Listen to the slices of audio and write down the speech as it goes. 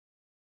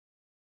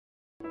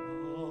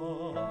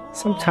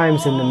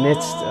Sometimes in the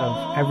midst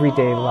of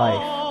everyday life,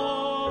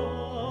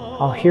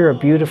 I'll hear a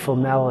beautiful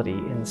melody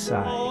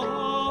inside.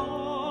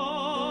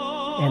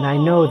 And I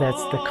know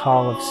that's the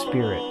call of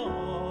Spirit.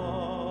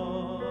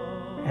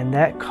 And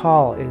that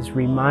call is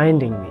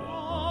reminding me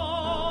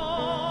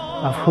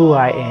of who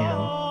I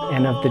am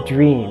and of the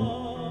dream,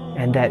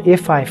 and that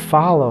if I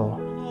follow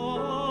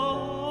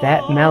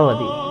that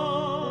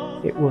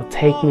melody, it will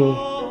take me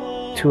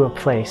to a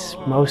place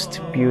most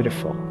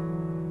beautiful.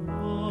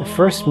 The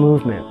first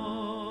movement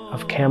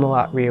of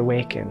Camelot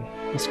Reawakened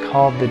is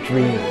called The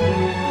Dream.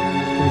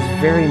 It is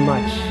very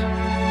much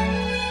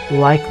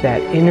like that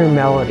inner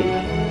melody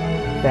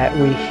that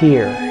we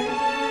hear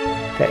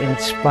that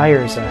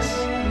inspires us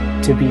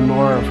to be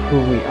more of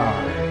who we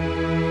are.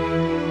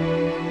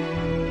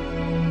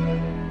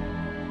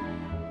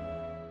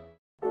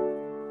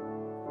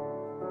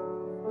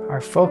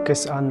 Our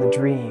focus on the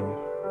dream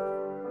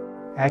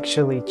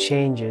actually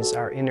changes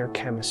our inner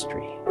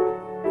chemistry.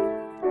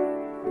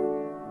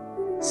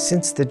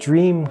 Since the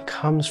dream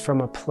comes from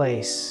a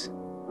place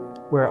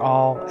where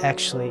all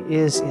actually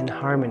is in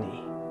harmony,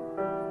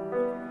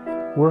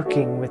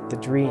 working with the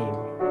dream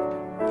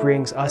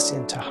brings us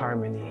into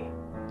harmony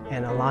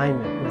and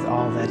alignment with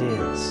all that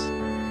is.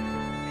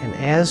 And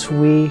as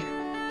we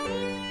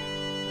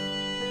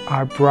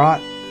are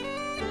brought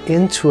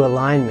into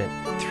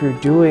alignment through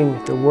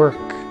doing the work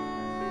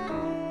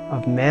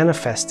of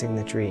manifesting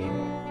the dream,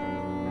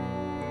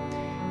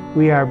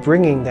 we are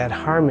bringing that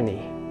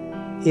harmony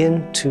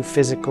into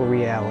physical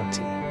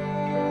reality.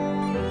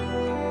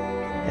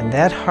 And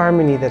that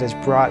harmony that is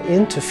brought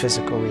into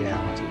physical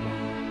reality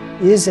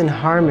is in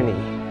harmony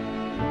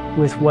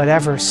with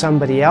whatever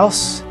somebody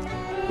else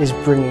is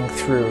bringing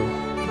through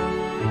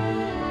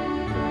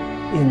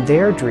in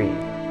their dream.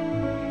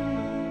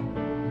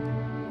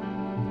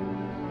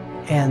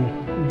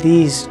 And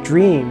these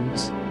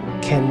dreams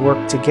can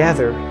work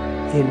together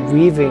in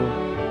weaving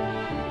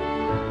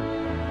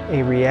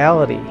a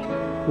reality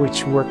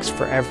which works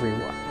for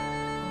everyone.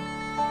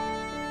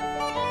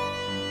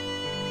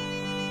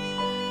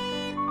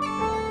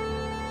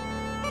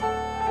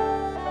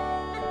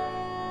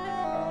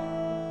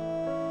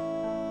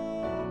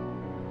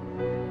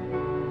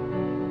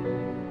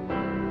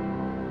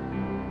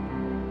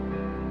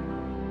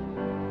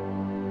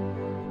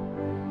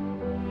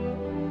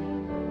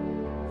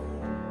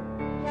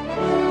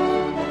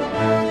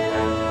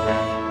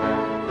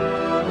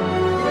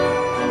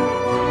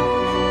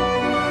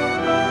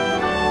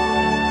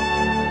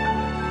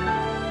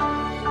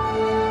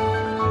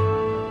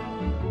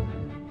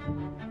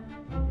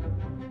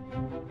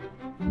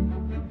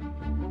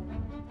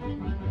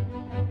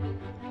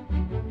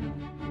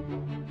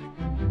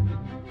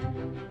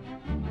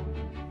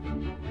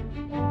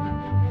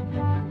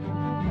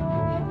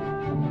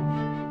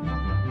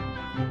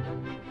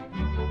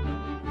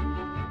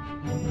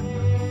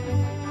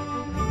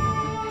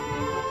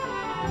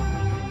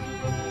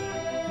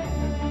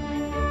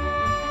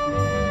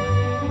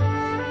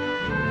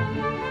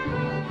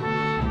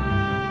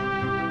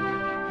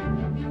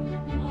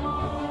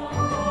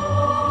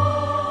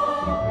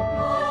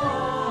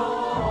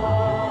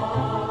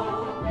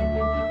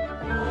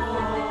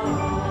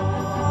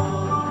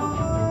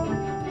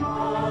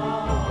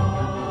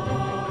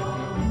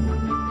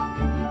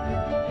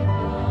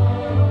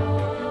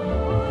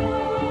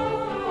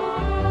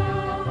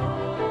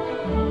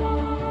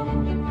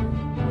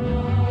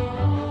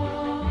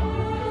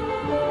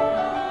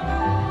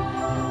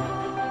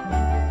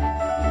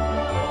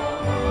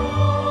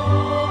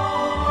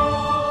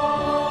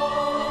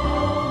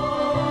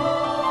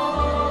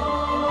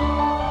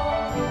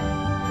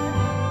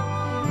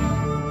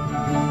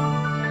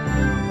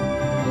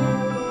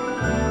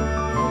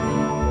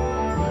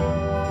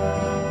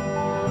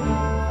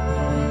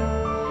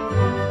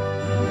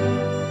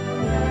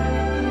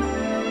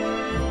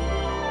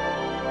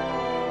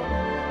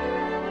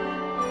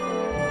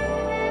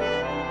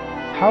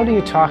 How do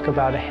you talk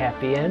about a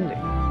happy ending?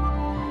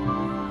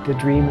 The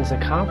dream is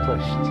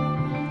accomplished,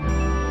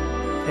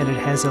 and it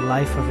has a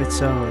life of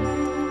its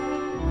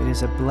own. It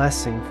is a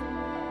blessing,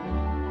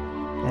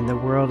 and the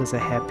world is a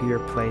happier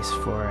place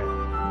for it.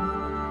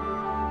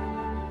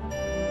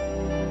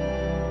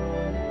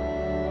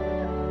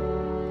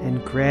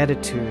 And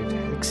gratitude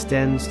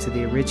extends to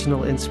the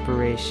original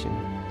inspiration,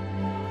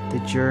 the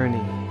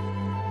journey,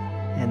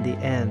 and the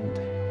end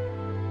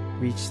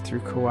reached through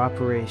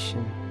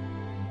cooperation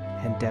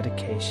and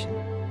dedication.